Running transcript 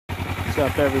What's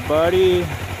up, everybody?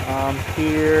 I'm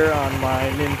here on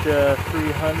my Ninja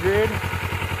 300.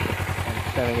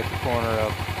 I'm standing at the corner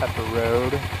of Pepper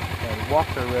Road and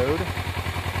Walker Road.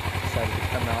 Decided to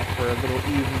come out for a little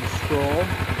evening stroll.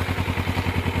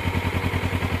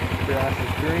 Grass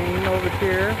is green over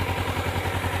here.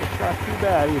 It's not too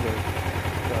bad either.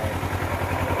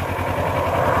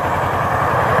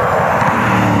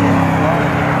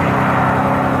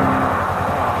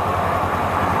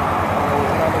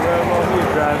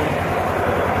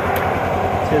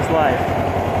 His life.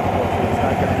 It's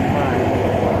not going to be mine.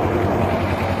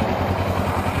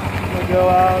 I'm going to go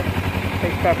out,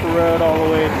 take Pepper Road all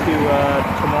the way to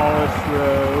Tamales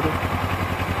Road,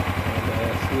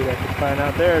 and see what I can find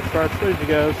out there as far as footage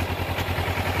goes. So,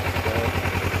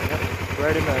 yep,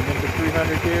 right in the Ninja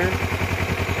 300 here.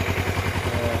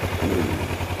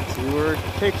 See where it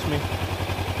takes me.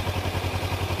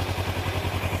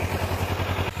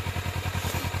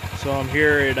 So I'm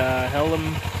here at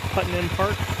Putnam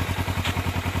Park,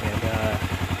 and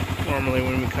normally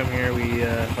when we come here we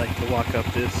like to walk up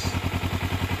this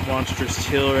monstrous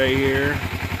hill right here.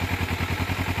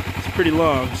 It's pretty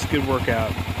long, it's a good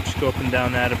workout. Just go up and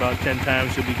down that about 10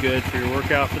 times, you'll be good for your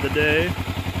workout for the day.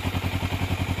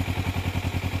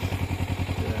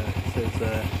 It says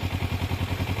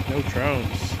no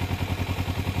drones,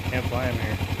 can't fly them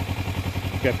here.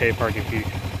 You gotta pay parking fee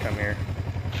to come here.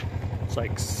 It's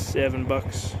like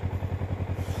 $7.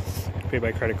 Pay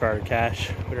by credit card or cash,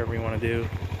 whatever you want to do.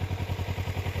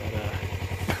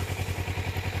 But,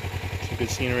 some good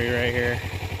scenery right here.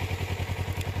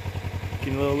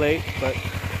 Getting a little late, but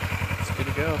it's good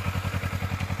to go.